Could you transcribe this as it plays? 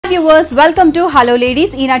viewers, welcome to Hello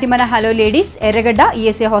Ladies. ఈనాటి మన hello ladies ఎర్రగడ్డ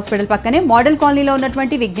ఈఎస్ఏ హాస్పిటల్ పక్కనే మోడల్ కాలనీలో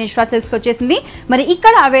ఉన్నటువంటి విఘ్నేశ్వర సిల్క్స్ వచ్చేసింది. మరి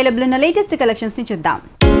ఇక్కడ అవైలబుల్ ఉన్న లేటెస్ట్ కలెక్షన్స్ ని చూద్దాం.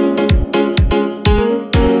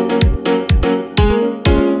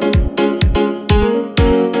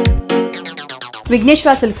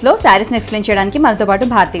 విఘ్నేశ్వర సిల్క్స్ లో సారీస్ ని ఎక్స్ప్లెయిన్ చేయడానికి మనతో పాటు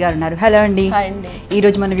భారతి గారు ఉన్నారు. హలో అండి. ఈ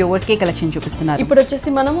రోజు మన వ్యూవర్స్ కి కలెక్షన్ చూపిస్తున్నారు. ఇప్పుడు వచ్చేసి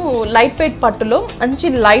మనము లైట్ వెయిట్ పట్టులో మంచి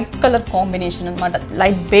లైట్ కలర్ కాంబినేషన్ అన్నమాట.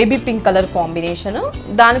 Light baby pink colour combination,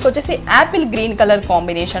 దానికి వచ్చేసి యాపిల్ గ్రీన్ కలర్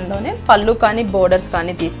కాంబినేషన్ లోనే పళ్ళు కానీ బోర్డర్స్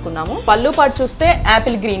కానీ తీసుకున్నాము. పళ్ళు పాటు చూస్తే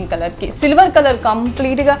యాపిల్ గ్రీన్ కలర్ కి సిల్వర్ కలర్,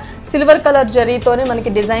 కంప్లీట్ గా సిల్వర్ కలర్ జరీతోనే మనకి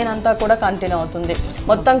డిజైన్ అంతా కూడా కంటిన్యూ అవుతుంది.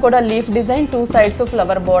 మొత్తం కూడా leaf design, 2 sides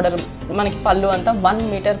flower border, మనకి పళ్ళు అంతా 1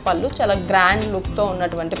 మీటర్ పళ్ళు, చాలా గ్రాండ్ లుక్ తో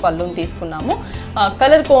ఉన్నటువంటి పళ్ళుని తీసుకున్నాము.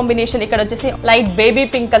 కలర్ కాంబినేషన్ ఇక్కడ వచ్చేసి light baby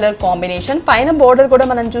pink colour combination, పైన బోర్డర్ కూడా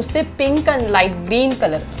మనం చూస్తే pink and light green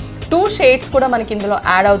colour, 2 shades కూడా మనకి ఇందులో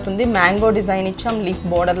యాడ్ అవుతుంది. మ్యాంగో డిజైన్ ఇచ్చాం, లీఫ్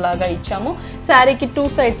బోర్డర్ లాగా ఇచ్చాము. శారీకి 2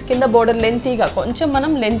 sides కింద బోర్డర్ లెంతీగా, కొంచెం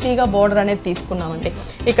మనం లెంతీగా బోర్డర్ అనేది తీసుకున్నామండి.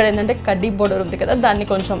 ఇక్కడ ఏంటంటే కడ్డీ బోర్డర్ ఉంది కదా, దాన్ని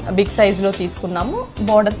కొంచెం బిగ్ సైజ్లో తీసుకున్నాము.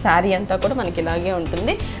 బోర్డర్ శారీ అంతా కూడా మనకి ఇలాగే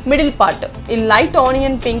ఉంటుంది. మిడిల్ పార్ట్ ఈ లైట్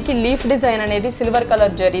ఆనియన్ పింక్ కి లీఫ్ డిజైన్ అనేది సిల్వర్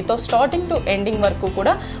కలర్ జరీతో స్టార్టింగ్ టు ఎండింగ్ వరకు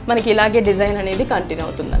కూడా మనకి ఇలాగే డిజైన్ అనేది కంటిన్యూ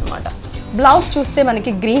అవుతుంది అనమాట. బ్లౌజ్ చూస్తే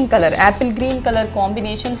మనకి green colour, Apple green colour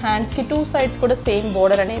combination, hands కి 2 sides కూడా సేమ్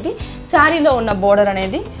బోర్డర్ అనేది, శారీలో ఉన్న బోర్డర్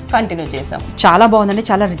అనేది కంటిన్యూ చేసాం. చాలా బాగుందండి,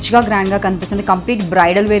 చాలా రిచ్ గా గ్రాండ్ గా కనిపిస్తుంది. Complete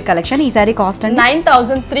bridal wear collection. ఈ సారీ కాస్ట్ అండి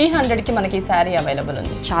 9300 కి మనకి ఈ సారీ అవైలబుల్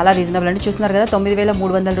ఉంది. చాలా రీజనబుల్ అండి. చూస్తున్నారు కదా,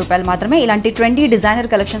 9300 రూపాయలు మాత్రమే. ఇలాంటి 20 డిజైనర్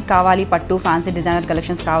కలెక్షన్స్ కావాలి, పట్టు ఫ్యాన్సీ డిజైనర్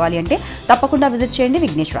కలెక్షన్స్ కావాలి అంటే తప్పకుండా విజిట్ చేయండి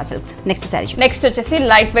విఘ్నేశ్వర సిల్క్స్. నెక్స్ట్ వచ్చేసి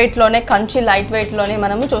లైట్ వెయిట్ లోనే, కంచి లైట్ వెయిట్ లోనే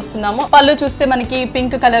మనము చూస్తున్నాము. పళ్ళు చూస్తే మనకి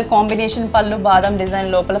పింక్ కలర్ కాంబినేషన్ పళ్ళు, బాదం డిజైన్,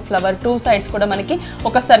 లోపల ఫ్లవర్, 2 sides కూడా మనకి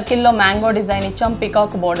ఒక సర్కిల్ లో మ్యాంగో డిజైన్ ఇచ్చాం.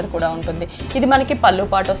 పికాక్ బోర్డర్ కూడా ఉంటుంది. ఇది మనకి పళ్ళు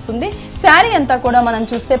పాటు వస్తుంది. శారీ అంతా కూడా మనం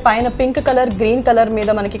చూస్తే పైన పింక్ కలర్, గ్రీన్ కలర్ మీద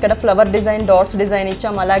మనకి ఇక్కడ ఫ్లవర్ డిజైన్, డాట్స్ డిజైన్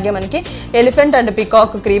ఇచ్చాం. అలాగే మనకి ఎలిఫెంట్ అండ్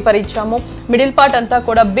పికాక్ క్రీపర్ ఇచ్చాము. మిడిల్ పార్ట్ అంతా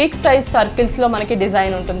కూడా బిగ్ సైజ్ సర్కిల్స్ లో మనకి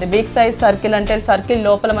డిజైన్ ఉంటుంది. బిగ్ సైజ్ సర్కిల్ అంటే సర్కిల్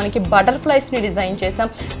లోపల మనకి బటర్ఫ్లైస్ ని డిజైన్ చేసాం.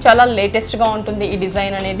 చాలా లేటెస్ట్ గా ఉంటుంది ఈ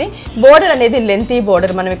డిజైన్ అనేది. బోర్డర్ అనేది లెంతీ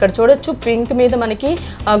బోర్డర్, మనం ఇక్కడ చూడొచ్చు. పింక్ మీద మనకి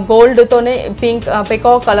గోల్డ్ తోనే పింక్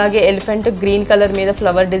పికాక్, అలాగే ఎలిఫెంట్ గ్రీన్ కలర్ మీద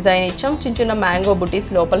ఫ్లవర్ డిజైన్ ఇచ్చాం. చిన్న చిన్న మ్యాంగో బుటీస్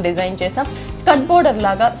లోపల డిజైన్ చేసాం. స్కర్ట్ బోర్డర్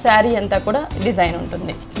లాగా శారీ అంతా కూడా డిజైన్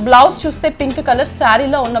ఉంటుంది. బ్లౌజ్ చూస్తే పింక్ కలర్,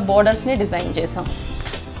 శారీలో ఉన్న బోర్డర్స్ ని డిజైన్ చేసాం.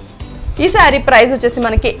 ఈ శారీ ప్రైస్ వచ్చేసి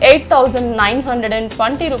మనకి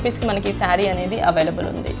 8920 రూపీస్కి మనకి ఈ శారీ అనేది అవైలబుల్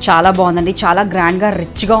ఉంది. చాలా బాగుందండి, చాలా గ్రాండ్గా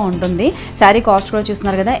రిచ్గా ఉంటుంది. శారీ కాస్ట్ కూడా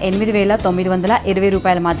చూస్తున్నారు కదా, 8920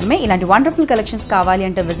 రూపాయలు మాత్రమే. ఇలాంటి వండర్ఫుల్ కలెక్షన్స్ కావాలి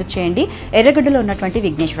అంటే విజిట్ చేయండి ఎర్రగడ్డలో ఉన్నటువంటి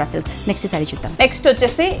విఘ్నేశ్వర సిల్క్స్. నెక్స్ట్ శారీ చూద్దాం. నెక్స్ట్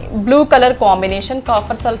వచ్చేసి blue colour combination,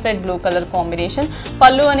 copper sulphate blue colour combination.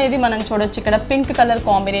 పళ్ళు అనేది మనం చూడొచ్చు, ఇక్కడ పింక్ కలర్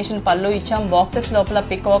కాంబినేషన్ పళ్ళు ఇచ్చాం. బాక్సెస్ లోపల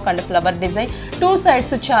peacock and flower design, 2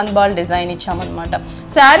 sides చాంద్బాల్ design ఇచ్చామన్నమాట.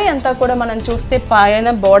 Sari అంతా కూడా మనం చూస్తే పైన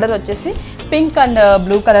బోర్డర్ వచ్చేసి పింక్ అండ్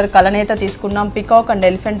బ్లూ కలర్ కలనేత తీసుకున్నాం. Peacock and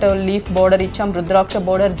elephant leaf border ఇచ్చాం. రుద్రాక్ష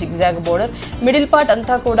border, zigzag border. Middle part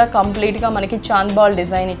అంతా కూడా కంప్లీట్ గా మనకి చాంద్బాల్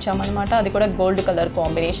డిజైన్ ఇచ్చామన్నమాట. అది కూడా గోల్డ్ కలర్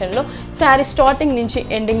కాంబినేషన్ లో. శారీ స్టార్టింగ్ నుంచి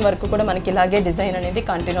ఎండింగ్ వరకు కూడా మనకి ఇలాగే డిజైన్ అనేది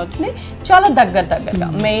కంటిన్యూ అవుతుంది. చాలా దగ్గరగా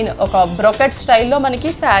మెయిన్ ఒక బ్రోకెట్ స్టైల్లో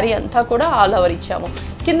మనకి శారీ అంతా కూడా ఆల్ ఓవర్ ఇచ్చాము.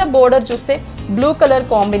 కింద బోర్డర్ చూస్తే బ్లూ కలర్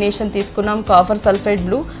కాంబినేషన్ తీసుకున్నాం, కాపర్ సల్ఫేట్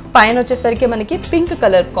బ్లూ. పైన వచ్చేసరికి మనకి పింక్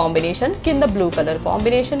కలర్ కాంబినేషన్, కింద బ్లూ కలర్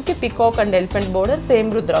కాంబినేషన్ కి peacock and elephant border, same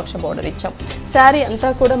rudraksha border ఇచ్చాం. శారీ అంతా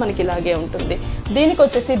కూడా మనకి ఇలాగే ఉంటుంది. దీనికి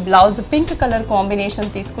వచ్చేసి బ్లౌజ్ పింక్ కలర్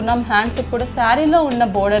కాంబినేషన్ తీసుకున్నాం. హ్యాండ్స్ కూడా శారీలో ఉన్న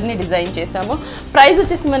బోర్డర్ ని డిజైన్ చేసాము. ప్రైస్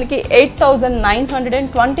వచ్చేసి మనకి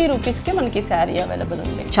 8920 రూపీస్కి మనకి శారీ అవైలబుల్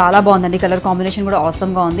ఉంది. చాలా బాగుందండి, కలర్ కాంబినేషన్ కూడా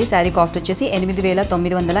ఆసమ్ గా ఉంది. శారీ కాస్ట్ వచ్చేసి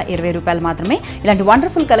 8920 రూపాయలు మాత్రమే. ఇలాంటి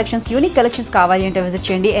వండర్ఫుల్ కలెక్షన్స్, యూనిక్ కలెక్షన్స్ కావాలి అంటే విజిట్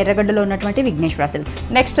చేయండి ఎర్రగడ్డలో ఉన్నటువంటి విఘ్నేశ్వర సిల్క్స్.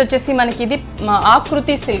 నెక్స్ట్ వచ్చేసి మనకి ఇది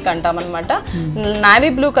ఆకృతి సిల్క్ అంటాం అనమాట. నావీ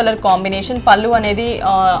బ్లూ కలర్ కాంబినేషన్, పళ్ళు అనేది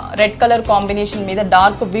రెడ్ కలర్ కాంబినేషన్ మీద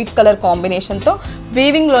డార్క్ వీట్ కలర్ కాంబినేషన్ తో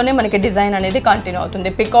వీవింగ్ లోనే మనకి డిజైన్ అనేది కంటిన్యూ అవుతుంది.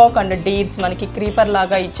 పికాక్ అండ్ డీర్స్ మనకి క్రీపర్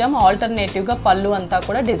లాగా ఇచ్చాం. ఆల్టర్నేటివ్ గా పళ్ళు అంతా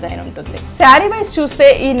కూడా డిజైన్ ఉంటుంది. శారీ వైజ్ చూస్తే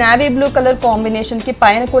ఈ నావీ బ్లూ కలర్ కాంబినేషన్ కి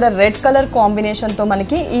పైన కూడా రెడ్ కలర్ కాంబినేషన్ తో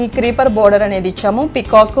మనకి ఈ క్రీపర్ బోర్డర్ అనేది ఇచ్చాము.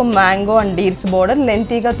 Peacock, mango and deers border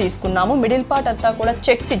లెంతీగా తీసుకున్నాము. మిడిల్ పార్ట్ అంతా కూడా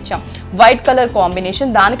చెక్స్ ఇచ్చాం, వైట్ కలర్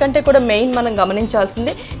కాంబినేషన్. దానికంటే కూడా మెయిన్ మనం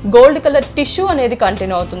గమనించాల్సింది గోల్డ్ కలర్ టిష్యూ అనేది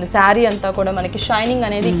కంటిన్యూ అవుతుంది. శారీ అంతా కూడా మనకి షైనింగ్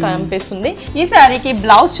అనేది కనిపిస్తుంది. ఈ శారీకి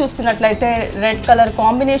బ్లౌజ్ చూస్తున్నట్లయితే రెడ్ కలర్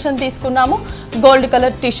కాంబినేషన్ తీసుకున్నాము, గోల్డ్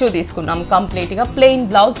కలర్ టిష్యూ తీసుకున్నాము. కంప్లీట్ గా ప్లెయిన్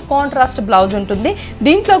బ్లౌజ్, కాంట్రాస్ట్ బ్లౌజ్ ఉంటుంది.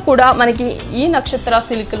 దీంట్లో కూడా మనకి ఈ నక్షత్ర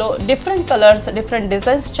సిల్క్ లో డిఫరెంట్ కలర్స్, డిఫరెంట్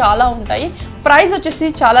డిజైన్స్ చాలా ఉంటాయి. ప్రైస్ వచ్చేసి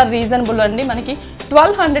చాలా రీజనబుల్ అండి. మనకి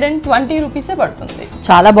 1220 రూపీసే పడుతుంది.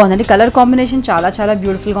 చాలా బాగుందండి, కలర్ కాంబినేషన్ చాలా చాలా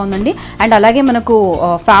బ్యూటిఫుల్ గా ఉందండి. అండ్ అలాగే మనకు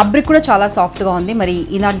ఫ్యాబ్రిక్ కూడా చాలా సాఫ్ట్ గా ఉంది. మరి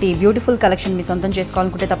ఇలాంటి బ్యూటిఫుల్ కలెక్షన్ మీ సొంతం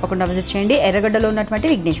చేసుకోవాలనుకుంటే తప్పకుండా విజిట్ చేయండి ఎర్రగడ్డలో ఉన్నటువంటి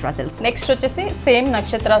విఘ్నేశ్వర సిల్క్స్. నెక్స్ట్ వచ్చేసి సేమ్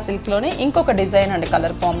నక్షత్ర సిల్క్ లోనే ఇంకొక డిజైన్ అండి,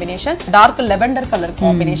 colour combination dark lavender colour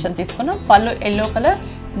combination తీసుకున్నాం. పళ్ళు ఎల్లో కలర్,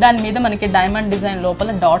 దాని మీద మనకి డైమండ్ డిజైన్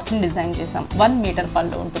లోపల డాట్స్ డిజైన్ చేసాం. 1 మీటర్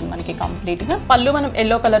పళ్ళు ఉంటుంది మనకి కంప్లీట్ గా. పళ్ళు మనం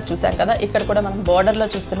ఎల్లో కలర్ చూసాం కదా, ఇక్కడ కూడా మనం బోర్డర్ లో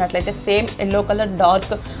చూస్తున్నట్లయితే సేమ్ ఎల్లో కలర్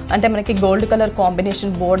డార్క్ అంటే మనకి gold colour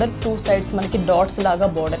combination border, 2 sides మనకి డాట్స్ లాగా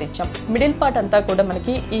బోర్డర్ ఇచ్చాం. మిడిల్ పార్ట్ అంతా కూడా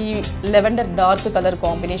మనకి ఈ lavender dark colour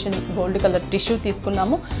combination gold colour tissue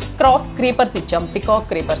తీసుకున్నాము. క్రాస్ క్రీపర్స్ ఇచ్చాం, పికాక్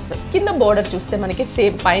క్రీపర్స్. కింద బోర్డర్ చూస్తే మనకి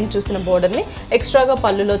సేమ్ పైన చూసిన బోర్డర్ ని ఎక్స్ట్రాగా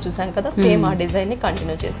పళ్ళులో చూసాం కదా, సేమ్ ఆ డిజైన్ ని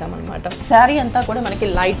కంటిన్యూ చేసాం అనమాట. శారీ అంతా కూడా మనకి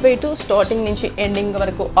లైట్ వెయిట్, స్టార్టింగ్ నుంచి ఎండింగ్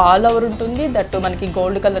వరకు ఆల్ ఓవర్ ఉంటుంది. దట్టు మనకి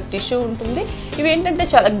గోల్డ్ కలర్ టిష్యూ ఉంటుంది. ఇవి ఏంటంటే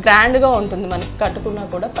చాలా గ్రాండ్ గా ఉంటుంది మనకి కట్టుకున్నా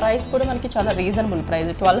కూడా. ప్రైస్ కూడా మనకి చాలా రీజనబుల్ ప్రైస్,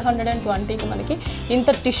 1220కి మనకి ఇంత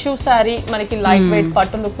టిష్యూ శారీ మనకి లైట్ వెయిట్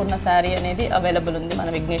పట్టు లుక్ ఉన్న శారీ అనేది అవైలబుల్ ఉంది మన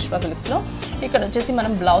విఘ్నేశ్వర సిల్క్స్ లో. ఇక్కడ వచ్చేసి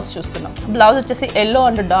మనం బ్లౌజ్ చూస్తున్నాం. బ్లౌజ్ వచ్చేసి yellow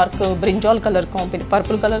and dark brinjal colour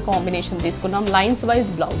purple colour combination తీసుకున్నాం. లైన్స్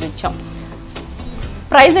వైజ్ బ్లౌజ్ ఇచ్చాం.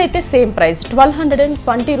 ప్రైస్ అయితే సేమ్ ప్రైస్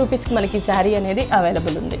 1220 రూపీస్కి మనకి శారీ అనేది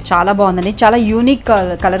అవైలబుల్ ఉంది. చాలా బాగుందండి, చాలా యూనిక్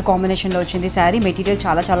కలర్ కాంబినేషన్లో వచ్చింది శారీ. మెటీరియల్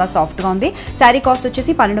చాలా చాలా సాఫ్ట్గా ఉంది. శారీ కాస్ట్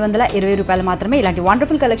వచ్చేసి 1220 రూపాయలు మాత్రమే. ఇలాంటి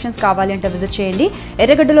వండర్ఫుల్ కలెక్షన్స్ కావాలి అంటే విజిట్ చేయండి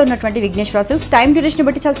ఎర్రగడ్డలో ఉన్నటువంటి విఘ్నేశ్వర సిల్క్స్. టైం డ్యూరేషన్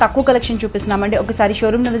బట్టి చాలా తక్కువ కలెక్షన్ చూపిస్తున్నామండి. ఒకసారి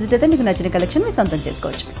షోరూమ్లో విజిట్ అయితే మీకు నచ్చిన కలెక్షన్ మీ సొంతం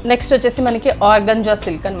చేసుకోవచ్చు. నెక్స్ట్ వచ్చేసి మనకి ఆర్గంజా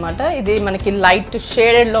సిల్క్ అనమాట. ఇది మనకి లైట్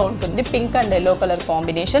షేడెడ్లో ఉంటుంది, pink and yellow colour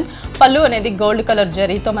combination. పళ్ళు అనేది గోల్డ్ కలర్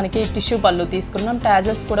జరీతో మనకి టిష్యూ పళ్ళు తీసుకున్నాం.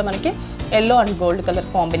 టాజల్స్ కూడా మనకి yellow and gold colour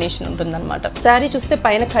combination ఉంటుందన్నమాట. శారీ చూస్తే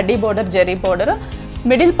పైన కడ్డీ border, zari border,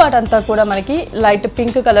 middle part అంతా కూడా మనకి లైట్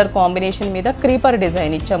పింక్ కలర్ కాంబినేషన్ మీద క్రీపర్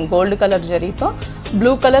డిజైన్ ఇచ్చాం. గోల్డ్ కలర్ జరీతో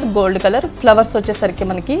blue colour, gold colour flowers వచ్చేసరికి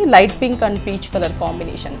మనకి light pink and peach colour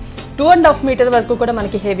combination. 2.5 metre వరకు కూడా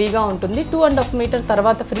మనకి హెవీగా ఉంటుంది. 2.5 మీటర్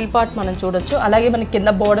తర్వాత ఫ్రిల్ పార్ట్ మనం చూడొచ్చు. అలాగే మనకి కింద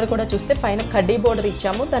బోర్డర్ కూడా చూస్తే పైన కడ్డీ బోర్డర్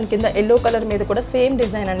ఇచ్చాము. దాని కింద ఎల్లో కలర్ మీద కూడా సేమ్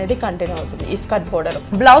డిజైన్ అనేది కంటిన్యూ అవుతుంది ఈ స్కర్ట్ బోర్డర్.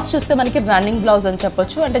 బ్లౌజ్ చూస్తే మనకి రన్నింగ్ బ్లౌజ్ అని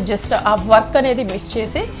చెప్పొచ్చు. అంటే జస్ట్ ఆ వర్క్ అనేది మిస్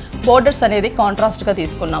చేసి బోర్డర్స్ అనేది కాంట్రాస్ట్ గా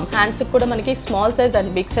తీసుకున్నాం. హ్యాండ్స్ కూడా మనకి small size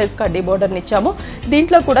and big size కడ్డీ బోర్డర్ ఇచ్చాము.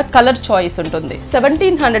 దీంట్లో కూడా కలర్ చాయిస్ ఉంటుంది.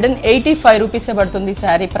 1785 రూపీసే పడుతుంది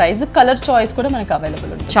శారీ ప్రైస్. కలర్ చాయిస్ కూడా మనకి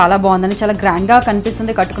అవైలబుల్ ఉంటుంది. చాలా బాగుందండి, చాలా గ్రాండ్ గా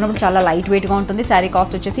కనిపిస్తుంది. కట్టుకున్నప్పుడు చాలా లైట్ వెయిట్ గా ఉంటుంది. శారీ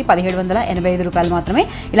కాస్ట్ వచ్చేసి 1785 రూపాయలు మాత్రమే.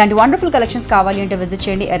 ఇలాంటి వండర్ఫుల్ కలెక్షన్స్ కావాలి అంటే విజిట్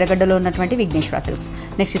చేయండి ఎర్రగడ్డలో ఉన్నటువంటి విఘ్నేశ్వర సిల్క్స్.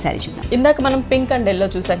 నెక్స్ట్ శారీ చూద్దాం. ఇందాక మనం పింక్ అండ్ ఎల్లో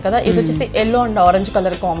చూసాం కదా, ఇది వచ్చేసి yellow and orange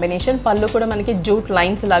colour combination. పళ్ళు కూడా మనకి జూట్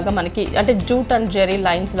లైన్స్ లాగా మనకి అంటే జూట్ అండ్ జెరీ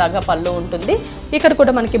లైన్స్ లాగా పళ్ళు ఉంటుంది. ఇక్కడ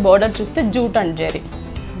కూడా మనకి బోర్డర్ చూస్తే jute and Jerry.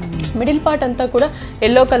 Middle part అంతా కూడా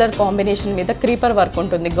ఎల్లో కలర్ కాంబినేషన్ మీద క్రీపర్ వర్క్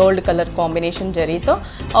ఉంటుంది. గోల్డ్ కలర్ కాంబినేషన్ జరీతో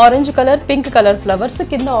orange colour, pink colour flowers.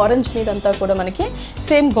 కింద ఆరెంజ్ మీద అంతా కూడా మనకి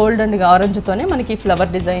సేమ్ గోల్డ్ అండ్ ఆరెంజ్ తోనే మనకి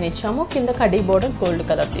ఫ్లవర్ డిజైన్ ఇచ్చాము. కింద కడీ బోర్డర్ గోల్డ్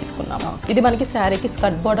కలర్ తీసుకున్నాము. ఇది మనకి శారీకి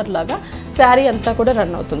స్కర్ట్ బోర్డర్ లాగా శారీ అంతా కూడా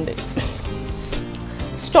రన్ అవుతుంది.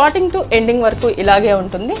 స్టార్టింగ్ టు ఎండింగ్ వరకు ఇలాగే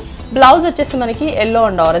ఉంటుంది. బ్లౌజ్ వచ్చేసి మనకి yellow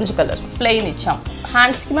and orange colour plain ఇచ్చాం.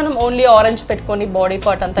 హ్యాండ్స్కి మనం ఓన్లీ ఆరెంజ్ పెట్టుకొని బాడీ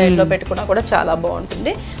పార్ట్ అంతా ఎల్లో పెట్టుకున్నా కూడా చాలా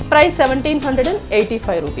బాగుంటుంది. ప్రైస్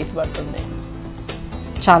 1785 రూపీస్ పడుతుంది.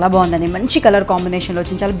 చాలా బాగుందండి, మంచి కలర్ కాంబినేషన్లో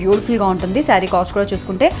వచ్చింది, చాలా బ్యూటిఫుల్గా ఉంటుంది. శారీ కాస్ట్ కూడా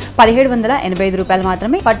చూసుకుంటే 1785 రూపాయలు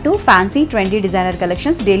మాత్రమే. పట్టు, fancy, trendy designer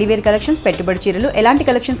collections, daily wear collections, పెట్టుబడి చీరలు, ఎలాంటి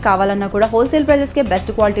కలెక్షన్స్ కావాలన్నా కూడా హోల్సేల్ ప్రైజెస్కే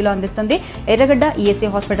బెస్ట్ క్వాలిటీలో అందిస్తుంది ఎర్రగడ్డ ఈఎస్ఏ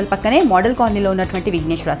హాస్పిటల్ పక్కనే మోడల్ కాలనీలో ఉన్నటువంటి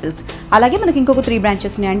విఘ్నేశ్వర సిల్క్స్. అలాగే మనకి ఇంకొక 3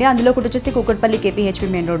 బ్రాంచెస్ ఉన్నాయండి. అందులో ఒకటి వచ్చేసి కూకట్పల్లి కేపీహెచ్పీ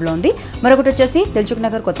మెయిన్ రోడ్లో ఉంది, మరొకటి వచ్చేసి దిల్సుఖ్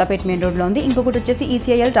నగర్ కొత్తపేట మెయిన్ రోడ్లో ఉంది, ఇంకొకటి వచ్చేసి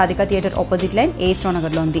ECIL Radhika theatre opposite line ఏస్టో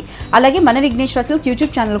నగర్లో ఉంది. అలాగే మన విఘ్నేశ్వర సిల్క్స్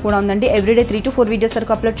యూట్యూబ్ ఛానల్ కూడా ఉందండి. ఎవ్రీడే 3 to 4 వీడియోస్ వరకు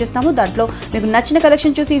అప్లోడ్ చేస్తాము. దాంట్లో మీకు నచ్చిన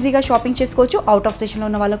కలెక్షన్ చూసి ఈజీగా షాపింగ్ చేసుకోవచ్చు. అవుట్ ఆఫ్ స్టేషన్ లో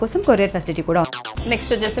ఉన్న వాళ్ళ కోసం కొరియర్ ఫెసిలిటీ కూడా.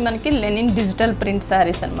 నెక్స్ట్ వచ్చేసి మనకి లెనిన్ డిజిటల్ ప్రింట్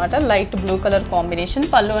శారీస్ అనమాట. Light blue colour combination.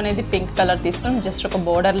 పళ్ళు అనేది పింక్ కలర్ తీసుకుని జస్ట్ ఒక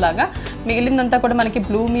బోర్డర్ లాగా, మిగిలిందంతా కూడా మనకి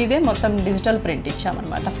బ్లూ మీదే మొత్తం డిజిటల్ ప్రింట్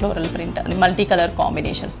ఇచ్చామన్నమాట. ఫ్లోరల్ ప్రింట్ అది మల్టీ కలర్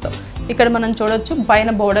కాంబినేషన్స్ తో. ఇక్కడ మనం చూడొచ్చు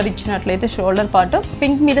పైన బోర్డర్ ఇచ్చినట్లయితే షోల్డర్ పార్ట్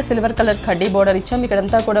పింక్ మీద సిల్వర్ కలర్ కడ్డీ బోర్డర్ ఇచ్చాం.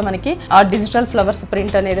 ఇక్కడంతా కూడా మనకి ఆ డిజిటల్ ఫ్లవర్స్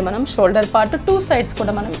ప్రింట్ అనేది మనం షోల్డర్ పార్ట్ 2 సైడ్స్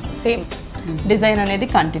కూడా మనం సేమ్ డిజైన్ అనేది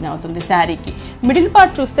కంటిన్యూ అవుతుంది శారీకి. మిడిల్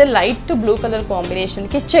పార్ట్ చూస్తే లైట్ బ్లూ కలర్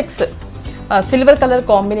కాంబినేషన్కి చెక్స్, సిల్వర్ కలర్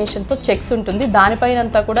కాంబినేషన్తో చెక్స్ ఉంటుంది. దానిపైన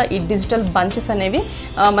అంతా కూడా ఈ డిజిటల్ బంచెస్ అనేవి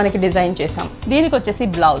మనకి డిజైన్ చేసాం. దీనికి వచ్చేసి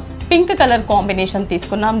బ్లౌజ్ పింక్ కలర్ కాంబినేషన్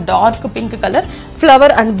తీసుకున్నాం. Dark pink colour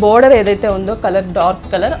flower and border ఏదైతే ఉందో కలర్ డార్క్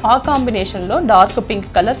కలర్, ఆ కాంబినేషన్లో dark pink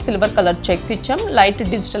colour silver colour checks ఇచ్చాం. లైట్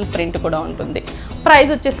డిజిటల్ ప్రింట్ కూడా ఉంటుంది.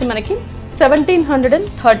 ప్రైస్ వచ్చేసి మనకి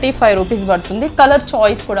 1735 రూపీస్ పడుతుంది. కలర్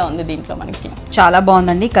చాయిస్ కూడా ఉంది దీంట్లో మనకి. చాలా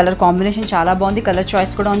బాగుందండి, కలర్ కాంబినేషన్ చాలా బాగుంది, కలర్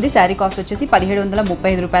చాయిస్ కూడా ఉంది. శారీ కాస్ట్ వచ్చేసి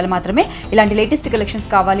 1735 రూపాయలు మాత్రమే. ఇలాంటి లేటెస్ట్ కలెక్షన్స్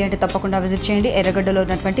కావాలి అంటే తప్పకుండా విజిట్ చేయండి ఎర్రగడ్డలో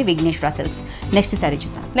ఉన్నటువంటి విఘ్నేశ్వర సిల్క్స్. నెక్స్ట్ శారీ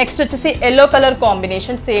చూద్దాం. నెక్స్ట్ వచ్చేసి yellow colour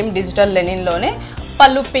combination, same digital Lenin లోనే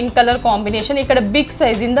పళ్ళు పింక్ కలర్ కాంబినేషన్. ఇక్కడ బిగ్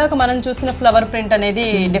సైజ్, ఇందాక మనం చూసిన ఫ్లవర్ ప్రింట్ అనేది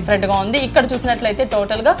డిఫరెంట్ గా ఉంది. ఇక్కడ చూసినట్లయితే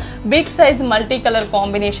టోటల్ గా big size multi colour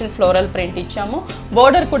combination floral print ఇచ్చాము.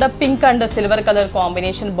 బోర్డర్ కూడా pink and silver colour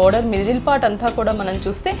combination border. Middle part అంతా కూడా మనం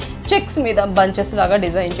చూస్తే చెక్స్ మీద బంచెస్ లాగా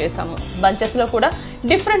డిజైన్ చేసాము. బంచెస్ లో కూడా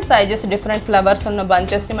డిఫరెంట్ సైజెస్, డిఫరెంట్ ఫ్లవర్స్ ఉన్న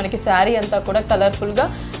బంచెస్ ని మనకి శారీ అంతా కూడా కలర్ఫుల్ గా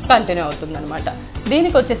కంటిన్యూ అవుతుంది అనమాట.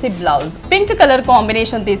 దీనికి వచ్చేసి బ్లౌజ్ పింక్ కలర్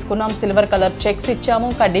కాంబినేషన్ తీసుకున్నాం, సిల్వర్ కలర్ చెక్స్ ఇచ్చాము,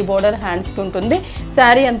 కడ్డీ బోర్డర్ హ్యాండ్స్ కి ఉంటుంది.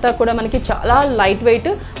 శారీ అంతా కూడా మనకి చాలా లైట్ వెయిట్.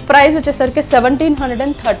 ప్రైస్ వచ్చేసరికి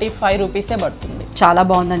 1735 రూపీసే పడుతుంది. చాలా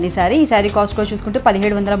బాగుందండి శారీ. ఈ శారీ కాస్ట్ కూడా చూసుకుంటే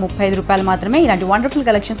 1735 రూపాయలు మాత్రమే. ఇలాంటి వండర్ఫుల్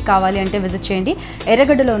కలెక్షన్స్ కావాలి అంటే విజిట్ చేయండి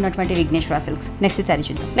ఎర్రగడ్డలో ఉన్నటువంటి విఘ్నేశ్వర సిల్క్స్. నెక్స్ట్ శారీ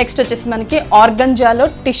చూద్దాం. నెక్స్ట్ వచ్చేసి మనకి ఆర్గంజాలో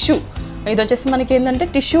టిష్యూ. ఇది వచ్చేసి మనకి ఏంటంటే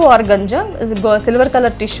tissue organza, silver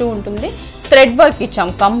colour tissue ఉంటుంది. థ్రెడ్ వర్క్ ఇచ్చాం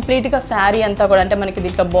కంప్లీట్గా శారీ అంతా కూడా. అంటే మనకి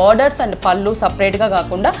దీంట్లో బార్డర్స్ అండ్ పళ్ళు సపరేట్గా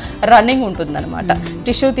కాకుండా రన్నింగ్ ఉంటుంది అనమాట.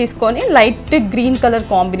 టిష్యూ తీసుకొని light green colour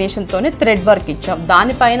కాంబినేషన్తోనే thread work ఇచ్చాం.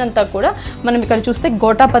 దానిపైన అంతా కూడా మనం ఇక్కడ చూస్తే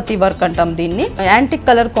గోటాపత్తి వర్క్ అంటాం దీన్ని. యాంటిక్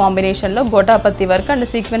కలర్ కాంబినేషన్లో గోటాపత్తి వర్క్ అండ్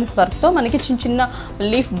సీక్వెన్స్ వర్క్తో మనకి చిన్న చిన్న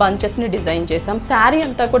లీఫ్ బంచెస్ని డిజైన్ చేసాం. శారీ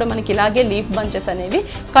అంతా కూడా మనకి ఇలాగే లీఫ్ బంచెస్ అనేవి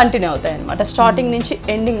కంటిన్యూ అవుతాయి అనమాట, స్టార్టింగ్ నుంచి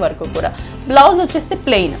ఎండింగ్ వరకు కూడా. బ్లౌజ్ వచ్చేస్తే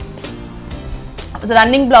ప్లెయిన్,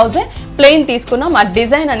 రన్నింగ్ బ్లౌజే ప్లెయిన్ తీసుకున్నాం. ఆ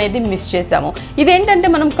డిజైన్ అనేది మిస్ చేసాము. ఇదేంటంటే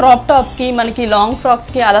మనం క్రాప్ టాప్కి, మనకి లాంగ్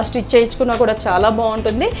ఫ్రాక్స్కి అలా స్టిచ్ చేయించుకున్నా కూడా చాలా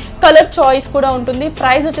బాగుంటుంది. కలర్ చాయిస్ కూడా ఉంటుంది.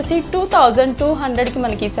 ప్రైస్ వచ్చేసి 2200కి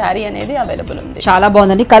మనకి ఈ శారీ అనేది అవైలబుల్ ఉంది. చాలా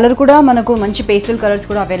బాగుందండి. కలర్ కూడా మనకు మంచి పేస్టల్ కలర్స్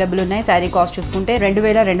కూడా అవైలబుల్ ఉన్నాయి. శారీ కాస్ట్ చూసుకుంటే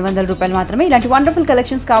 2200 రూపాయలు మాత్రమే. ఇలాంటి వండర్ఫుల్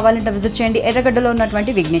కలెక్షన్స్ కావాలంటే విజిట్ చేయండి ఎర్రగడ్డలో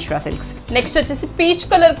ఉన్నటువంటి విఘ్నేశ్వర సిల్క్స్. నెక్స్ట్ వచ్చేసి పీచ్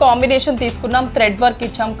కలర్ కాంబినేషన్ తీసుకున్నాం, థ్రెడ్ వర్క్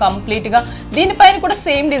ఇచ్చాం కంప్లీట్ గా. దీనిపైన కూడా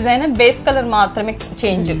సేమ్ డిజైన్, బేస్ కలర్ మాత్రమే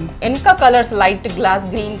చేంజ్. ఇంకా colours light glass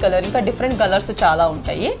green colour, ఇంకా డిఫరెంట్ కలర్స్ చాలా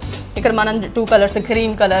ఉంటాయి. ఇక్కడ మనం 2 కలర్స్,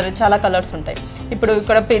 క్రీమ్ కలర్, చాలా కలర్స్ ఉంటాయి. ఇప్పుడు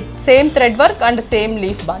ఇక్కడ same thread work and same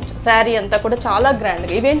leaf bunch. Sari అంతా కూడా చాలా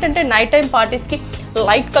గ్రాండ్గా. ఇవేంటంటే నైట్ టైం పార్టీస్కి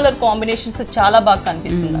లైట్ కలర్ కాంబినేషన్స్ చాలా బాగా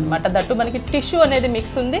కనిపిస్తుంది అనమాట. దట్టు మనకి టిష్యూ అనేది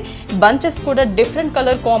మిక్స్ ఉంది. బంచెస్ కూడా డిఫరెంట్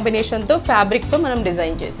కలర్ కాంబినేషన్తో ఫ్యాబ్రిక్తో మనం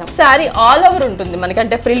డిజైన్ చేసాం. శారీ ఆల్ ఓవర్ ఉంటుంది మనకి.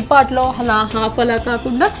 అంటే ఫ్రిల్ పార్ట్లో అలా హాఫ్ అలా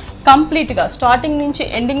కాకుండా కంప్లీట్గా స్టార్టింగ్ నుంచి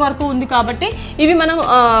ఎండింగ్ వరకు ఉంది. కాబట్టి ఇవి మనం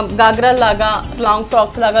గాగ్రా లాగా, లాంగ్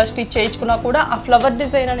ఫ్రాక్స్ లాగా స్టిచ్ చేయించుకున్నా కూడా ఆ ఫ్లవర్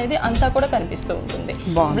డిజైన్ అనేది అంతా కూడా కనిపిస్తూ ఉంటుంది.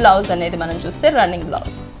 బ్లౌజ్ అనేది మనం చూస్తే రన్నింగ్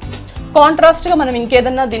బ్లౌజ్. కాంట్రాస్ట్గా మనం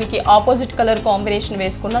ఇంకేదన్నా దీనికి ఆపోజిట్ కలర్ కాంబినేషన్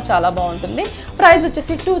వేసుకున్నా చాలా బాగుంటుంది. ప్రైస్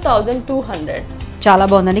వచ్చేసి 2200. చాలా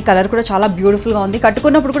బాగుందండి. కలర్ కూడా చాలా బ్యూటిఫుల్గా ఉంది.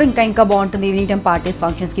 కట్టుకున్నప్పుడు కూడా ఇంకా బాగుంటుంది. ఈవినింగ్ టైం పార్టీస్,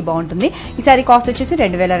 ఫంక్షన్స్కి బాగుంటుంది. ఈ సారీ కాస్ట్ వచ్చేసి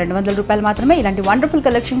 2200 రూపాయలు మాత్రమే. ఇలాంటి వండర్ఫుల్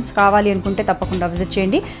కలెక్షన్స్ కావాలి అనుకుంటే తప్పకుండా విజిట్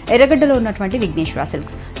చేయండి ఎర్రగడ్డలో ఉన్నటువంటి విఘ్నేశ్వర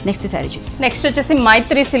సిల్క్స్. నెక్స్ట్ సారీ చూద్దాం. నెక్స్ట్ వచ్చేసి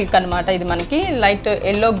మైత్రి సిల్క్ అనమాట. ఇది మనకి light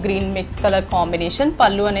yellow green mix colour combination.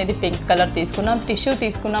 పళ్ళు అనేది పింక్ కలర్ తీసుకున్నాం, టిష్యూ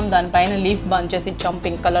తీసుకున్నాం, దానిపైన లీఫ్ బంచెస్ ఇచ్చాం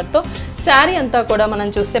పింక్ కలర్తో. శారీ అంతా కూడా మనం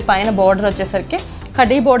చూస్తే పైన బార్డర్ వచ్చేసరికి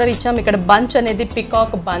కడీ బార్డర్ ఇచ్చాం. ఇక్కడ బంచ్ అనేది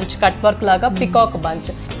పికాక్ బంచ్, కట్ వర్క్ లాగా పికాక్ బంచ్.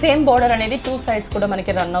 సేమ్ బార్డర్ అనేది 2 సైడ్స్ కూడా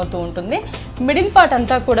మనకి రన్ అవుతూ ఉంటుంది. మిడిల్ పార్ట్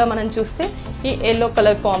అంతా కూడా మనం చూస్తే ఈ ఎల్లో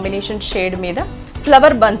కలర్ కాంబినేషన్ షేడ్ మీద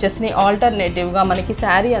ఫ్లవర్ బంచెస్ని ఆల్టర్నేటివ్గా మనకి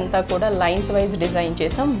శారీ అంతా కూడా లైన్స్ వైజ్ డిజైన్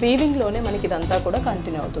చేసాం. వీవింగ్లోనే మనకి ఇదంతా కూడా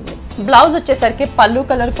కంటిన్యూ అవుతుంది. బ్లౌజ్ వచ్చేసరికి పళ్ళు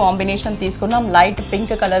కలర్ కాంబినేషన్ తీసుకున్నాం, light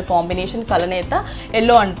pink colour combination, కలనేత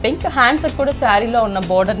yellow and pink. Hands కూడా శారీలో ఉన్న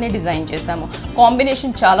బోర్డర్ని డిజైన్ చేసాము.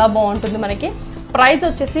 కాంబినేషన్ చాలా బాగుంటుంది మనకి. ప్రైస్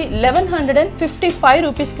వచ్చేసి 1155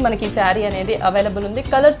 రూపీస్కి మనకి ఈ శారీ అనేది అవైలబుల్ ఉంది.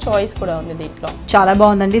 కలర్ చాయిస్ కూడా ఉంది దీంట్లో. చాలా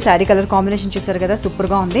బాగుందండి. శారీ కలర్ కాంబినేషన్ చూసారు కదా,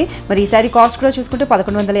 సూపర్గా ఉంది. మరి ఈ శారీ కాస్ట్ కూడా చూసుకుంటే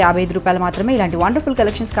 1155 రూపాయలు మాత్రమే. ఇలాంటి వండర్ఫుల్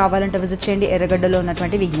కలెక్షన్స్ కావాలంటే విజిట్ చేయండి ఎర్రగడ్డలో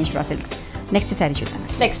ఉన్నటువంటి విఘ్నేశ్వర సిల్క్స్. నెక్స్ట్ శారీ చూద్దాం.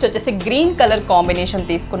 నెక్స్ట్ వచ్చేసి గ్రీన్ కలర్ కాంబినేషన్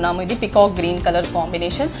తీసుకున్నాము. ఇది పికాక్ గ్రీన్ కలర్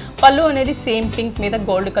కాంబినేషన్. పళ్ళు అనేది సేమ్ పింక్ మీద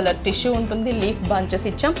గోల్డ్ కలర్ టిష్యూ ఉంటుంది, లీఫ్ బంచెస్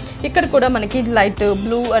ఇచ్చాం. ఇక్కడ కూడా మనకి light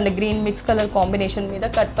blue and green mix colour combination మీద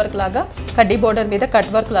కట్ వర్క్ లాగా, కడ్డీ బోర్డర్ మీద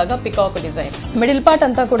కట్ వర్క్ లాగా పికాక్ డిజైన్. మిడిల్ పార్ట్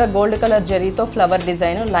అంతా కూడా గోల్డ్ కలర్ జరీతో ఫ్లవర్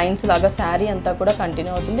డిజైన్, లైన్స్ లాగా శారీ అంతా కూడా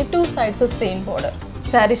కంటిన్యూ అవుతుంది. 2 sides same border.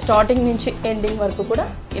 Sari starting నుంచి ఎండింగ్ వరకు కూడా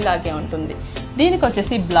ఇలాగే ఉంటుంది. దీనికి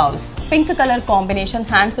వచ్చేసి blouse pink colour combination.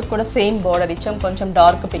 Hands కూడా సేమ్ బోర్డర్ ఇచ్చాం, కొంచెం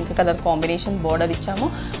dark pink colour combination border ఇచ్చాము.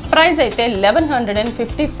 ప్రైస్ అయితే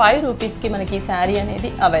 1155 రూపీస్కి మనకి ఈ శారీ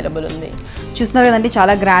అనేది అవైలబుల్ ఉంది. చూస్తున్నారు కదండి,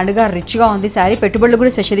 చాలా గ్రాండ్గా రిచ్గా ఉంది శారీ. పెట్టుబడులు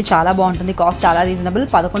కూడా స్పెషల్లీ చాలా బాగుంటుంది. కాస్ట్ చాలా రీజనబుల్,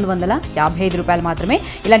 1155 రూపాయలు మాత్రమే.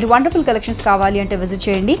 ఇలాంటి వండర్ఫుల్ కలెక్షన్స్ కావాలి అంటే విజిట్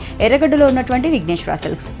చేయండి ఎర్రగడ్డలో ఉన్నటువంటి విఘ్నేశ్వర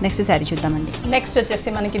సిల్క్స్. నెక్స్ట్ శారీ చూద్దామండి. నెక్స్ట్ వచ్చేసి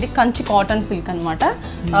మనకి ఇది కంచి కాటన్ సిల్క్ అనమాట.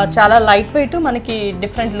 చాలా లైట్ వెయిట్, మనకి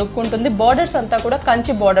డిఫరెంట్ లుక్ ఉంటుంది. బోర్డర్స్ అంతా కూడా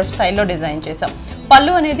కంచి బోర్డర్ స్టైల్లో డిజైన్ చేసాం.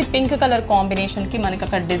 పళ్ళు అనేది పింక్ కలర్ కాంబినేషన్కి మనకి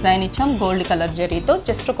అక్కడ డిజైన్ ఇచ్చాం గోల్డ్ కలర్ జరీతో,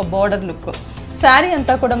 జస్ట్ ఒక బోర్డర్ లుక్. శారీ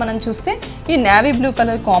అంతా కూడా మనం చూస్తే ఈ నేవీ బ్లూ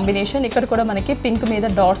కలర్ కాంబినేషన్, ఇక్కడ కూడా మనకి పింక్ మీద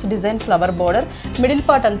dots design, flower border, middle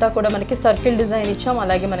part అంతా కూడా మనకి సర్కిల్ డిజైన్ ఇచ్చాం.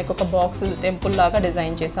 అలాగే మనకి ఒక బాక్స్ టెంపుల్ లాగా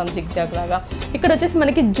డిజైన్ చేసాం జిగ్జాగ్ లాగా. ఇక్కడ వచ్చేసి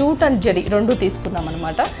మనకి జూట్ అండ్ జరీ రెండు తీసుకున్నాం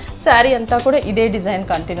అనమాట. శారీ అంతా కూడా ఇదే డిజైన్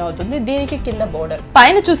కంటిన్యూ అవుతుంది. దీనికి కింద బోర్డర్,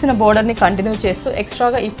 పైన చూసిన బోర్డర్ ని కంటిన్యూ చేస్తూ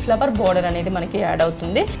ఎక్స్ట్రాగా ఈ ఫ్లవర్ బోర్డర్ అనేది మనకి యాడ్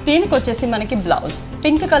అవుతుంది. దీనికి వచ్చేసి మనకి బ్లౌజ్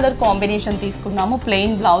పింక్ కలర్ కాంబినేషన్ తీసుకున్నాము,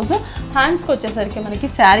 ప్లెయిన్ బ్లౌజ్. హ్యాండ్స్ కి వచ్చేసరికి మనకి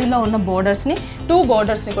శారీలో ఉన్న బోర్డర్స్ ని, 2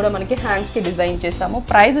 బోర్డర్స్ ని కూడా మనకి హ్యాండ్స్ కి డిజైన్ చేసాము.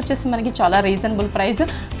 ప్రైస్ వచ్చేసి మనకి చాలా రీజనబుల్ ప్రైస్,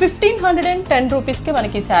 1510 రూపీస్ కి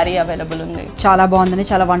మనకి శారీ అవైలబుల్ ఉంది. చాలా బాగుందండి,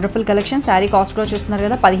 చాలా వండర్ఫుల్ కలెక్షన్. శారీ కాస్ట్ కూడా చూస్తున్నారు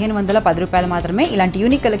కదా, 1510 రూపాయలు మాత్రమే. ఇలాంటి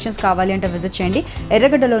యూనిక్ కలెక్షన్స్ కావాలి అంటే విజిట్ చేయండి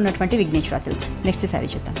ఎర్రగడ్డలో ఉన్నటువంటి విఘ్నేశ్వర సిల్క్స్. నెక్స్ట్ శారీ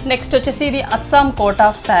చూద్దాం. నెక్స్ట్ వచ్చేసి ఇది అస్సాం కోట్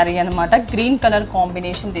ఆఫ్ శారీ అనమాట. గ్రీన్ కలర్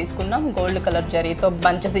కాంబినేషన్ తీసుకున్నాం, గోల్డ్ కలర్ జరీతో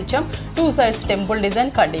బంచెస్ ఇచ్చాం, 2 సైడ్స్ టెంపుల్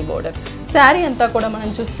డిజైన్, కడ్డీ బోర్డర్. శారీ అంతా కూడా మనం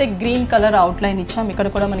చూస్తే గ్రీన్ కలర్ అవుట్లైన్ ఇచ్చాం. ఇక్కడ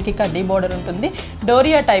కూడా మనకి కడ్డీ బోర్డర్ ఉంటుంది,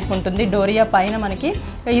 డోరియా టైప్ ఉంటుంది. డోరియా పైన మనకి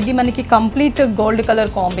ఇది మనకి కంప్లీట్ గోల్డ్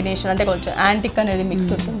కలర్ కాంబినేషన్, అంటే కొంచెం యాంటిక్ అనేది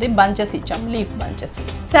మిక్స్ ఉంటుంది. బంచెస్ ఇచ్చాం, లీఫ్ బంచెస్.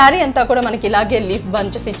 శారీ అంతా కూడా మనకి ఇలాగే లీఫ్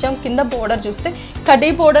బంచెస్ ఇచ్చాం. కింద బోర్డర్ చూస్తే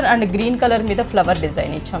కడ్డీ బోర్డర్ అండ్ గ్రీన్ కలర్ మీద ఫ్లవర్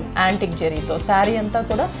డిజైన్ ఇచ్చాం యాంటిక్ జరీతో. శారీ అంతా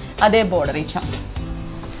కూడా అదే బోర్డర్ ఇచ్చాం.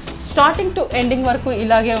 స్టార్టింగ్ టు ఎండింగ్ వరకు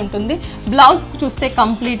ఇలాగే ఉంటుంది. బ్లౌజ్ చూస్తే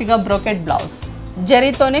కంప్లీట్గా బ్రోకెట్ బ్లౌజ్,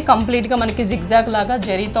 జరీతోనే కంప్లీట్గా మనకి జిగ్జాగ్ లాగా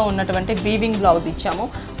జరీతో ఉన్నటువంటి వీవింగ్ బ్లౌజ్ ఇచ్చాము.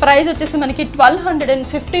 ప్రైస్ వచ్చేసి మనకి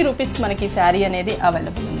 1250 రూపీస్కి మనకి శారీ అనేది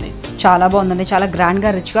అవైలబుల్ ఉంది. చాలా బాగుందండి, చాలా గ్రాండ్గా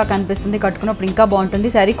రిచ్గా కనిపిస్తుంది. కట్టుకున్నప్పుడు ఇంకా బాగుంటుంది.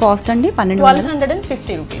 శారీ కాస్ట్ అండి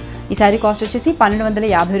 1250 రూపీస్. ఈ శారీ కాస్ట్ వచ్చేసి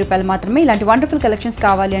 1250 రూపాయలు మాత్రమే. ఇలాంటి వండర్ఫుల్ కలెక్షన్స్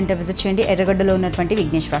కావాలి అంటే విజిట్ చేయండి ఎర్రగడ్డలో ఉన్నటువంటి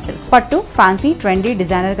విఘ్నేశ్వర సిల్క్స్. పట్టు, ఫ్యాన్సీ, ట్రెండీ,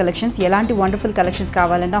 డిజైనర్ కలెక్షన్స్, ఎలాంటి వండర్ఫుల్ కలెక్షన్స్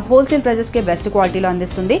కావాలన్నా హోల్సేల్ ప్రైజెస్కే బెస్ట్ క్వాలిటీలో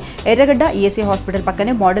అందిస్తుంది ఎర్రగడ్డ ఈఎస్సీ హాస్పిటల్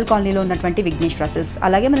పక్కనే మోడల్ కాలనీలో ఉన్నటువంటి విఘ్నేశ్వర సిల్క్స్.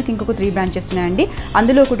 అలాగే మనకి ఇంకొక 3 బ్రాంచెస్ ఉన్నాయండి.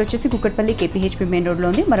 అందులో ఒకటి వచ్చేసి కుక్కట్పల్లి కేపీహెచ్పీ మెయిన్ రోడ్లో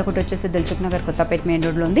ఉంది, మరొకటి వచ్చేసి దిల్సుఖ్ నగర్ కొత్తపేట మెయిన్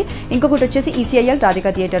రోడ్లో ఉంది, ఇంకొకటి వచ్చేసి ECIL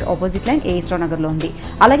Radhika theatre opposite line as రావు నగర్లో ఉంది.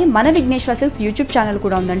 అలాగే మన విఘ్నేశ్వర సిల్క్స్ యూట్యూబ్ ఛానల్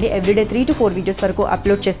కూడా ఉందండి. ఎవ్రీడే 3 to 4 వీడియోస్ వరకు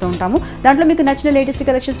అప్లోడ్ చేస్తూ ఉంటాము. దాంట్లో మీకు నచ్చిన లేటెస్ట్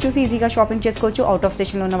కలెక్షన్స్ చూసి ఈజీగా షాపింగ్ చేసుకోవచ్చు. అవుట్ ఆఫ్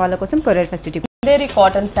స్టేషన్లో ఉన్న వాళ్ళ కోసం courier facility. Chanderi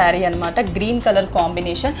cotton sari అనమాట. Green colour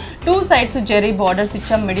combination, 2 sides zari borders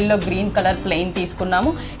ఇచ్చాం, మిడిల్లో గ్రీన్ కలర్ ప్లెయిన్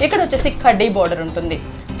తీసుకున్నాము. ఇక్కడ వచ్చేసి కడ్డీ బార్డర్ ఉంటుంది.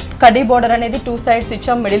 కడ్డీ బార్డర్ అనేది 2 సైడ్స్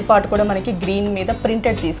ఇచ్చాం. మిడిల్ పార్ట్ కూడా మనకి గ్రీన్ మీద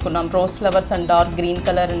ప్రింటెడ్ తీసుకున్నాం. Rose flowers and dark green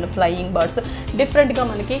colour and flying birds డిఫరెంట్గా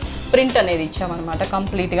మనకి ప్రింట్ అనేది ఇచ్చామన్నమాట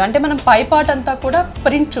కంప్లీట్గా. అంటే మనం పై పార్ట్ అంతా కూడా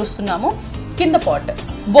ప్రింట్ చూస్తున్నాము, కింద పార్ట్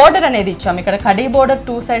బోర్డర్ అనేది ఇచ్చాం. ఇక్కడ khadi border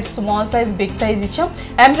 2 sides small size, big size ఇచ్చాం.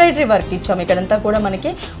 ఎంబ్రాయిడరీ వర్క్ ఇచ్చాం. ఇక్కడంతా కూడా మనకి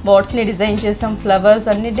బర్డ్స్ని డిజైన్ చేసాం. ఫ్లవర్స్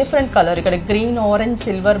అన్ని డిఫరెంట్ కలర్, ఇక్కడ green, orange,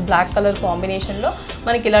 silver, black colour కాంబినేషన్లో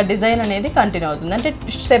మనకి ఇలా డిజైన్ అనేది కంటిన్యూ అవుతుంది. అంటే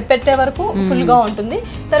స్టెప్ పెట్టే వరకు ఫుల్గా ఉంటుంది.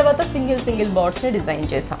 తర్వాత సింగిల్ బర్డ్స్ని డిజైన్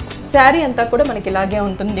చేసాం. శారీ అంతా కూడా మనకి ఇలాగే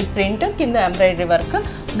ఉంటుంది ప్రింట్, కింద ఎంబ్రాయిడరీ వర్క్.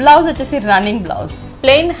 బ్లౌజ్ వచ్చేసి రన్నింగ్ బ్లౌజ్,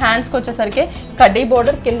 ప్లెయిన్. హ్యాండ్స్కి వచ్చేసరికి కడ్డీ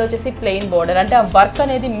బోర్డర్, కింద వచ్చేసి ప్లెయిన్ బోర్డర్, అంటే ఆ వర్క్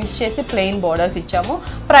అనేది మిస్ చేసి ప్లెయిన్ బోర్డర్స్ ఇచ్చాము.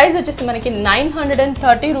 ప్రైస్ వచ్చేసి మనకి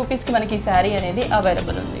 930 రూపీస్కి మనకి ఈ శారీ అనేది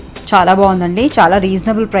అవైలబుల్ ఉంది. చాలా బాగుందండి, చాలా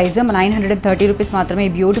రీజనబుల్ ప్రైస్, 930 రూపీస్ మాత్రమే.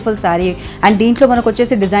 బ్యూటిఫుల్ శారీ అండ్ దీంట్లో మనకు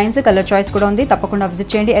వచ్చేసి డిజైన్స్, కలర్ చాయిస్ కూడా ఉంది. తప్పకుండా విజిట్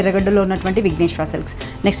చేయండి ఎర్రగడ్డలో ఉన్నటువంటి విఘ్నేశ్వర సిల్క్స్.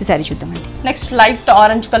 నెక్స్ట్ శారీ చూద్దామండి. Next light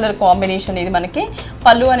orange colour combination. ఇది మనకి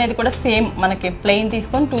పళ్ళు అనేది కూడా సేమ్ మనకి ప్లెయిన్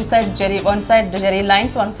తీసుకొని 2 side zari, 1 side zari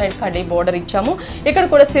lines, 1 side కడ్డీ బోర్డర్ ఇచ్చాము. ఇక్కడ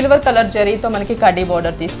కూడా సిల్వర్ కలర్ జరీతో మనకి కడ్డీ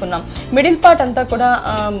బోర్డర్ తీసుకున్నాం. మిడిల్ పార్ట్ అంతా కూడా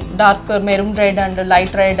dark maroon red and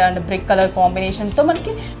light red and brick colour కాంబినేషన్తో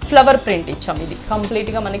మనకి ఫ్లవర్ ప్రింట్ ఇచ్చాం. ఇది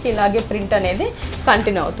కంప్లీట్గా మనకి ఇలాగే ప్రింట్ అనేది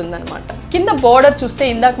కంటిన్యూ అవుతుంది అనమాట. కింద బోర్డర్ చూస్తే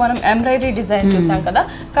ఇందాక మనం ఎంబ్రాయిడరీ డిజైన్ చూసాం కదా,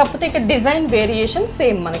 కాకపోతే ఇక్కడ డిజైన్ వేరియేషన్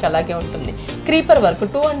సేమ్ మనకి అలాగే ఉంటుంది. క్రీపర్ వర్క్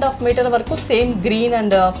 2.5 మీటర్ వరకు same green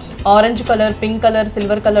and orange colour, pink colour,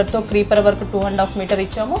 silver కలర్తో క్రీపర్ వర్క్ 2.5 మీటర్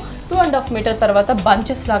ఇచ్చాము. 2.5 మీటర్ తర్వాత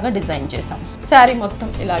బంచెస్ లాగా డిజైన్ చేసాం. శారీ మొత్తం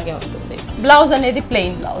ఇలాగే ఉంటుంది. బ్లౌజ్ అనేది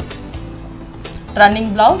ప్లెయిన్ బ్లౌజ్,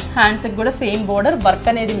 రన్నింగ్ బ్లౌజ్. హ్యాండ్స్కి కూడా సేమ్ బోర్డర్, వర్క్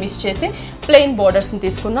అనేది మిస్ చేసి ప్లెయిన్ బోర్డర్స్ని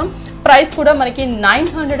తీసుకున్నాం. ప్రైస్ కూడా మనకి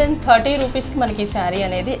 930 రూపీస్కి మనకి ఈ శారీ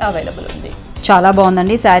అనేది అవైలబుల్ ఉంది. చాలా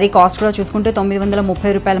బాగుందండి. శారీ కాస్ట్ కూడా చూసుకుంటే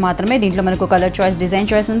 930 రూపాయలు మాత్రమే. దీంట్లో మనకు కలర్ చాయిస్, డిజైన్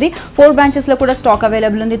చాయిస్ ఉంది. 4 బ్రాంచెస్లో కూడా స్టాక్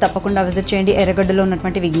అవైలబుల్ ఉంది. తప్పకుండా విజిట్ చేయండి ఎర్రగడ్డలో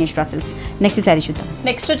ఉన్నటువంటి విఘ్నేశ్వర సిల్క్స్. నెక్స్ట్ శారీ చూద్దాం.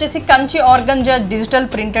 నెక్స్ట్ వచ్చేసి Kanchi organza digital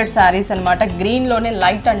printed saris అనమాట. గ్రీన్లోనే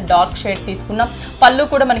లైట్ అండ్ డార్క్ షేడ్ తీసుకున్నాం. పళ్ళు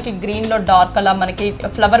కూడా మనకి గ్రీన్లో డార్క్, అలా మనకి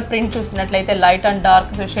ఫ్లవర్ ప్రింట్ చూసినట్లయితే light and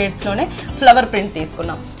dark షేడ్స్లోనే flower print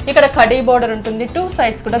తీసుకున్నాం. ఇక్కడ కడీ బోర్డర్ ఉంటుంది. 2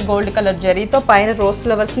 సైడ్స్ కూడా గోల్డ్ కలర్ జరీతో, పైన రోజ్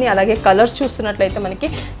ఫ్లవర్స్ని అలాగే కలర్స్ చూస్తున్నట్లయితే మనకి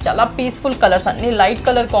చాలా పీస్ఫుల్ కలర్ కలర్స్ అన్ని లైట్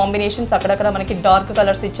కలర్ కాంబినేషన్స్, అక్కడక్కడ మనకి డార్క్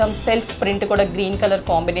కలర్స్ ఇచ్చాం. సెల్ఫ్ ప్రింట్ కూడా గ్రీన్ కలర్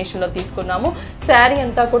కాంబినేషన్లో తీసుకున్నాము. శారీ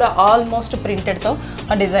అంతా కూడా ఆల్మోస్ట్ ప్రింటెడ్తో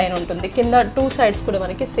డిజైన్ ఉంటుంది. కింద 2 సైడ్స్ కూడా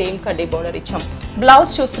మనకి సేమ్ కడ్డీ బోర్డర్ ఇచ్చాం.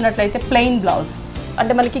 బ్లౌజ్ చూస్తున్నట్లయితే ప్లెయిన్ బ్లౌజ్,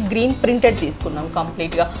 అంటే మనకి గ్రీన్ ప్రింటెడ్ తీసుకున్నాం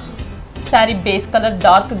కంప్లీట్గా. Sari base colour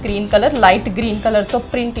dark green colour, light green కలర్తో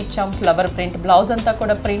ప్రింట్ ఇచ్చాం, ఫ్లవర్ ప్రింట్. బ్లౌజ్ అంతా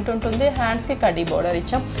కూడా ప్రింట్ ఉంటుంది. హ్యాండ్స్కి కడ్డీ బోర్డర్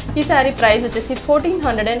ఇచ్చాం. ఈ శారీ ప్రైస్ వచ్చేసి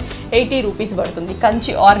 1480 రూపీస్ పడుతుంది.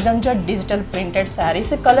 Kanchi organza digital printed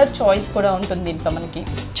saris. Colour choice కూడా ఉంటుంది ఇంకా మనకి.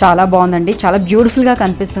 చాలా బాగుందండి, చాలా బ్యూటిఫుల్గా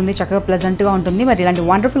కనిపిస్తుంది, చక్కగా ప్లెజెంట్గా ఉంటుంది. మరి ఇలాంటి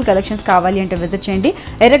వండర్ఫుల్ కలెక్షన్స్ కావాలి అంటే విజిట్ చేయండి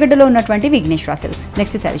ఎర్రగడ్డలో ఉన్నటువంటి విఘ్నేశ్వర సిల్క్స్.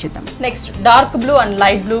 నెక్స్ట్ శారీ చూద్దాం. Next dark blue and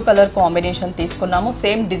light blue colour combination తీసుకున్నాము.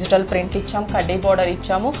 సేమ్ డిజిటల్ ప్రింట్ ఇచ్చాము, కడ్డీ బోర్డర్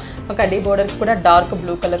ఇచ్చాము. కడ్డీ బోర్డర్ కూడా dark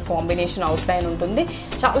blue colour combination outline ఉంటుంది.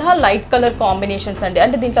 చాలా లైట్ కలర్ కాంబినేషన్స్ అండి,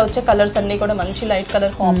 అంటే దీంట్లో వచ్చే కలర్స్ అన్ని కూడా మంచి లైట్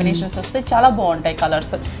కలర్ కాంబినేషన్స్ వస్తాయి. చాలా బాగుంటాయి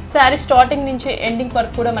కలర్స్. శారీ స్టార్టింగ్ నుంచి ఎండింగ్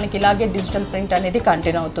వరకు కూడా మనకి ఇలాగే డిజిటల్ ప్రింట్ అనేది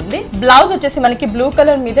కంటిన్యూ అవుతుంది. బ్లౌజ్ వచ్చేసి మనకి బ్లూ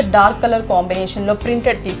కలర్ మీద డార్క్ కలర్ కాంబినేషన్ లో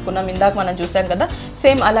ప్రింటెడ్ తీసుకున్నాం. ఇందాక మనం చూసాం కదా,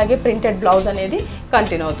 సేమ్ అలాగే ప్రింటెడ్ బ్లౌజ్ అనేది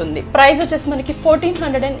కంటిన్యూ అవుతుంది. ప్రైస్ వచ్చేసి మనకి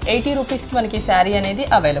 1480 రూపీస్ కి మనకి శారీ అనేది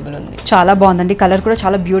అవైలబుల్ ఉంది. చాలా బాగుందండి, కలర్ కూడా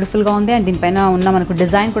చాలా బ్యూటిఫుల్ గా ఉంది. అండ్ దీనిపైన ఉన్న మనకు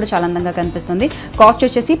డిజైన్ కూడా చాలా అందంగా కనిపిస్తుంది. కాస్ట్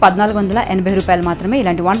వచ్చేసి 1480 రూపాయలు మాత్రమే.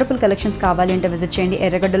 ఇలాంటి వండర్ఫుల్ కలెక్షన్స్ కావాలి అంటే విజిట్ చేయండి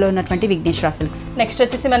ఎర్రగడ్డలో ఉన్నటువంటి విఘ్నేశ్వర సిల్క్స్. నెక్స్ట్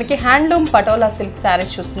వచ్చేసి మనకి హ్యాండ్లూమ్ పటోలా సిల్క్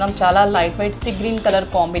శారీస్ చూస్తున్నాం. చాలా light weight sea green colour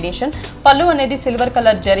combination. పళ్ళు అనేది సిల్వర్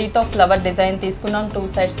కలర్ జరీతో ఫ్లవర్ డిజైన్ తీసుకున్నాం. 2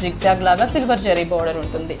 సైడ్స్ జిగ్జాగ్ లాగా సిల్వర్ జరీ బోర్డర్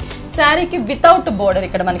ఉంటుంది. శారీకి వితౌట్ బోర్డర్,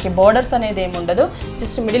 ఇక్కడ మనకి బోర్డర్స్ అనేది ఏమి ఉండదు.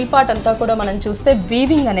 జస్ట్ మిడిల్ పార్ట్ అంతా కూడా మనం చూస్తే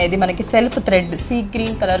వీవింగ్ అనేది మనకి self thread sea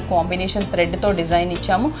green colour combination థ్రెడ్తో డిజైన్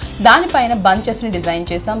ఇచ్చాము. దానిపైన బంచెస్ని డిజైన్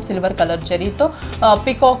చేసాం సిల్వర్ కలర్ జరీతో.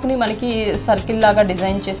 పికాక్ని మనకి సర్కిల్ లాగా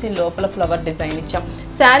డిజైన్ చేసి లోపల ఫ్లవర్ డిజైన్ ఇచ్చాం.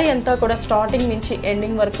 శారీ అంతా కూడా స్టార్టింగ్ నుంచి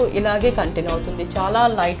ఎండింగ్ వరకు ఇలాగే కంటిన్యూ అవుతుంది. చాలా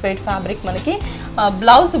లైట్ వెయిట్ ఫ్యాబ్రిక్. మనకి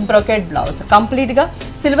బ్లౌజ్ బ్రొకెట్ బ్లౌజ్, కంప్లీట్గా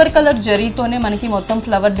సిల్వర్ కలర్ జరీతోనే మనకి మొత్తం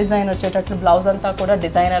ఫ్లవర్ డిజైన్ వచ్చేటట్లు బ్లౌజ్ అంతా కూడా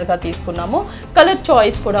డిజైనర్గా తీసుకున్నాము. కలర్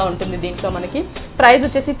చాయిస్ కూడా ఉంటుంది దీంట్లో మనకి. ప్రైస్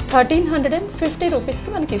వచ్చేసి 1350 రూపీస్కి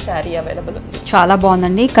మనకి శారీ అవైలబుల్ ఉంది. చాలా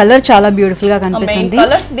బాగుందండి, కలర్ చాలా బ్యూటిఫుల్ గా కనిపిస్తుంది.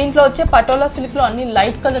 కలర్స్ దీంట్లో వచ్చే పటోలా సిల్క్ లో అన్ని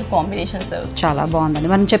లైట్ కలర్ కాంబినేషన్స్. చాలా బాగుందండి.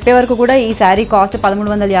 మనం చెప్పే వరకు కూడా ఈ శారీ కాస్ట్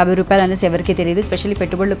 1350 రూపాయలు అనేసి ఎవరికి తెలియదు. స్పెషల్లీ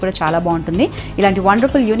పెట్టుబడులకు కూడా చాలా బాగుంటుంది. ఇలాంటి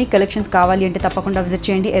వండర్ఫుల్ యూనిక్ కలెక్షన్స్ కావాలి అంటే తప్పకుండా విజిట్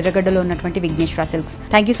చేయండి ఎర్రగడ్డలో ఉన్నటువంటి Vighneshwara silks.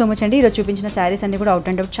 Thank you so much అండి. ఈరోజు చూపించిన శారీస్ అన్ని కూడా అవుట్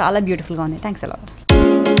అండ్ అవుట్ చాలా బ్యూటిఫుల్ గా ఉన్నాయి. Thanks a lot.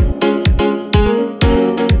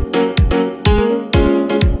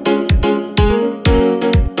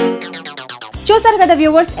 చూసారు కదా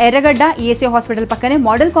వ్యూవర్స్, ఎర్రగడ్డ ఈఎస్ఐ హాస్పిటల్ పక్కనే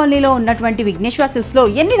మోడల్ కాలనీలో ఉన్నటువంటి విఘ్నేశ్వర సిల్క్స్ లో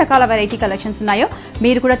ఎన్ని రకాల వెరైటీ కలెక్షన్స్ ఉన్నాయో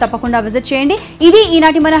మీరు కూడా తప్పకుండా విజిట్ చేయండి. ఇది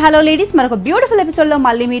ఈనాటి మన హలో లేడీస్. మరొక బ్యూటిఫుల్ ఎపిసోడ్ లో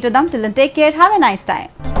మళ్ళీ మీట్ అవుదాం. Till then take care, have a nice time.